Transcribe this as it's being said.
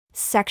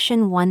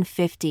Section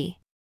 150.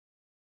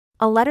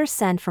 A letter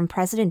sent from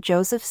President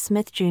Joseph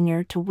Smith,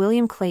 Jr. to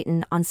William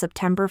Clayton on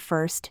September 1,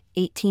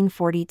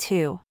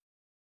 1842.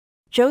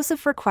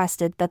 Joseph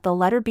requested that the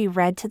letter be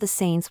read to the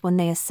saints when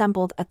they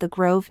assembled at the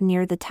grove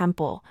near the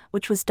temple,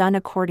 which was done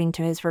according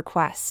to his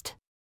request.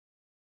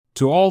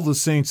 To all the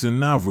saints in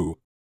Nauvoo,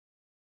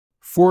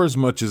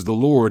 forasmuch as the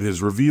Lord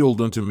has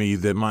revealed unto me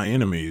that my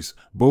enemies,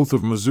 both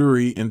of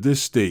Missouri and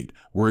this state,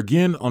 were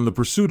again on the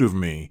pursuit of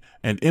me,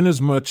 and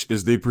inasmuch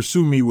as they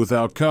pursue me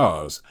without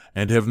cause,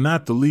 and have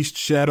not the least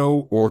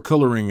shadow or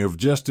coloring of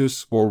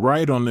justice or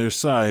right on their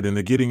side in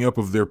the getting up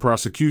of their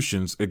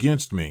prosecutions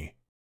against me,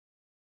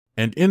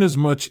 and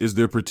inasmuch as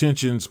their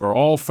pretensions are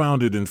all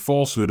founded in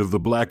falsehood of the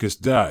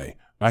blackest dye,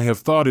 I have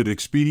thought it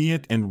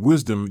expedient and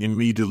wisdom in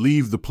me to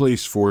leave the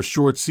place for a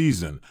short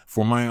season,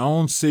 for my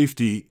own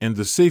safety and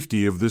the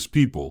safety of this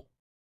people.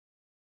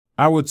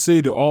 I would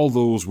say to all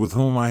those with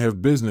whom I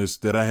have business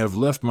that I have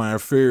left my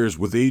affairs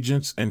with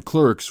agents and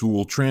clerks who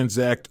will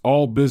transact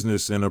all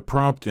business in a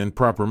prompt and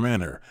proper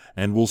manner,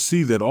 and will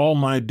see that all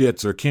my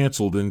debts are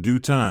canceled in due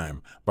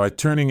time, by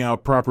turning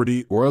out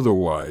property or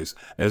otherwise,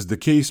 as the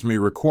case may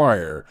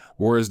require,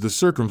 or as the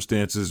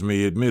circumstances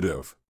may admit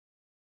of.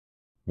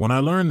 When I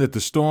learn that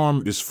the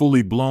storm is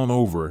fully blown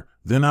over,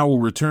 then I will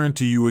return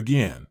to you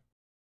again.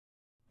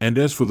 And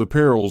as for the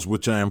perils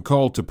which I am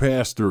called to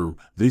pass through,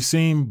 they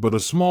seem but a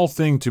small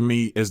thing to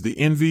me, as the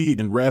envy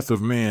and wrath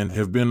of man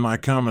have been my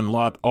common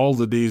lot all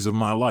the days of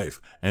my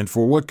life, and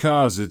for what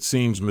cause it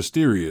seems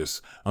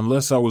mysterious,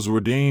 unless I was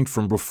ordained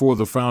from before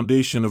the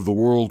foundation of the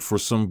world for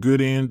some good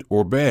end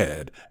or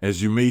bad,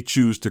 as you may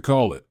choose to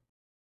call it.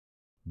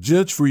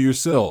 Judge for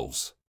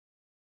yourselves.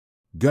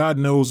 God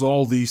knows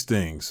all these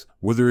things,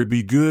 whether it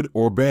be good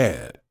or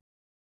bad.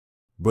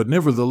 But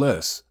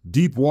nevertheless,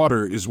 deep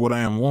water is what I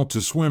am wont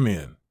to swim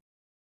in.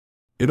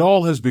 It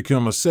all has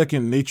become a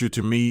second nature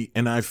to me,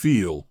 and I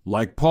feel,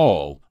 like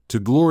Paul, to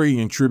glory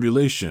in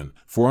tribulation,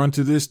 for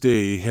unto this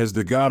day has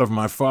the God of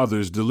my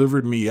fathers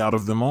delivered me out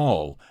of them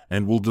all,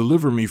 and will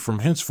deliver me from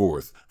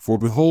henceforth, for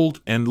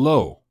behold, and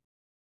lo,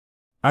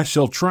 I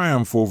shall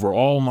triumph over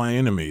all my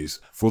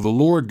enemies, for the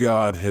Lord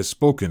God has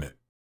spoken it.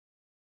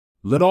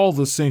 Let all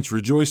the saints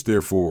rejoice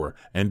therefore,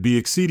 and be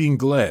exceeding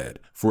glad,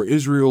 for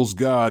Israel's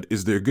God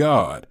is their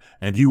God,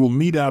 and he will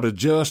mete out a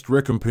just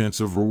recompense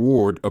of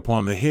reward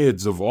upon the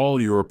heads of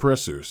all your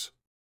oppressors.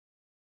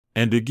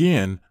 And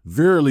again,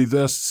 verily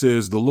thus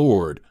says the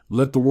Lord,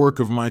 let the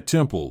work of my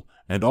temple,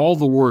 and all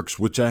the works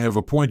which I have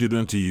appointed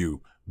unto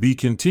you, be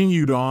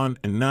continued on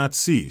and not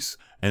cease,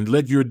 and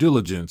let your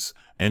diligence,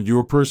 and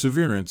your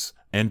perseverance,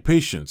 and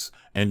patience,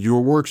 and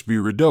your works be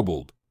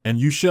redoubled, and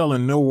you shall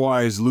in no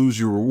wise lose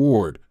your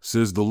reward,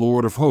 says the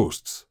Lord of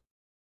hosts.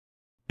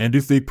 And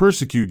if they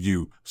persecute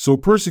you, so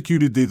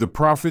persecuted they the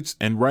prophets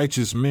and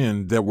righteous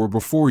men that were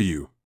before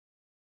you.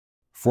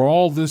 For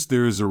all this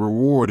there is a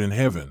reward in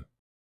heaven.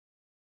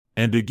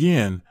 And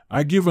again,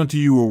 I give unto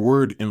you a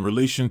word in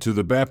relation to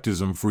the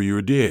baptism for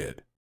your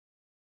dead.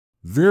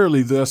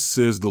 Verily thus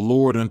says the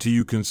Lord unto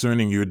you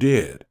concerning your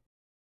dead.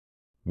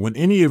 When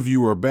any of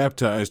you are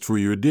baptized for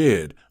your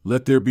dead,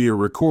 let there be a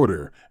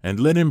recorder,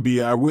 and let him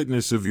be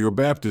eyewitness of your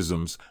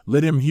baptisms,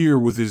 let him hear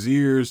with his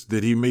ears,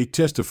 that he may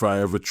testify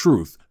of a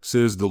truth,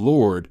 says the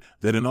Lord,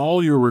 that in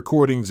all your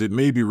recordings it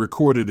may be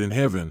recorded in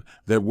heaven,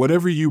 that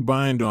whatever you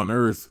bind on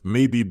earth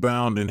may be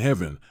bound in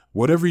heaven,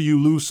 whatever you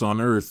loose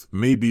on earth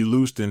may be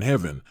loosed in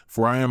heaven,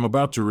 for I am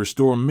about to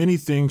restore many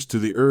things to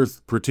the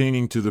earth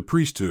pertaining to the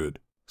priesthood,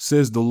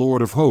 says the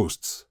Lord of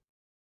hosts.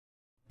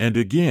 And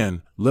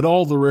again, let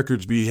all the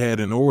records be had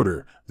in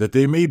order, that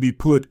they may be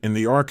put in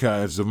the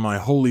archives of my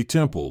holy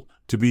temple,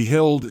 to be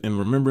held in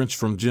remembrance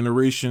from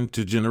generation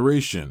to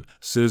generation,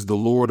 says the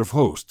Lord of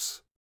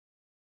hosts.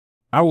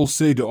 I will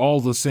say to all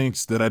the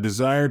saints that I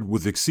desired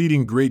with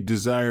exceeding great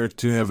desire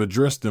to have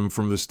addressed them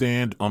from the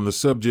stand on the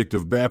subject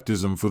of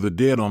baptism for the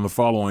dead on the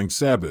following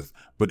Sabbath,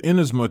 but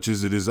inasmuch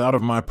as it is out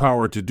of my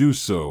power to do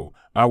so,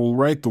 I will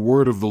write the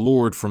word of the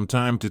Lord from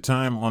time to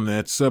time on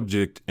that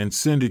subject and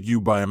send it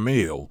you by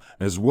mail,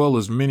 as well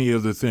as many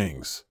other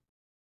things.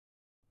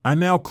 I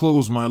now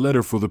close my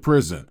letter for the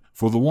present,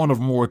 for the want of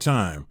more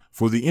time,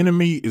 for the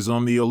enemy is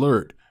on the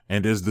alert,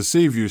 and as the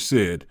Savior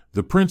said,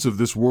 the prince of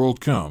this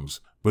world comes,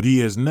 but he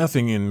has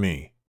nothing in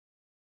me.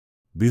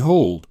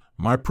 Behold,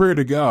 my prayer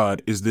to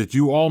God is that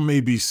you all may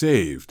be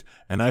saved,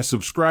 and I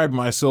subscribe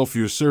myself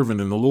your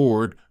servant in the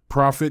Lord,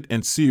 prophet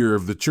and seer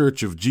of the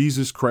Church of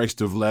Jesus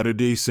Christ of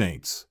Latter-day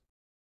Saints.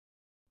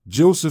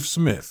 Joseph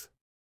Smith.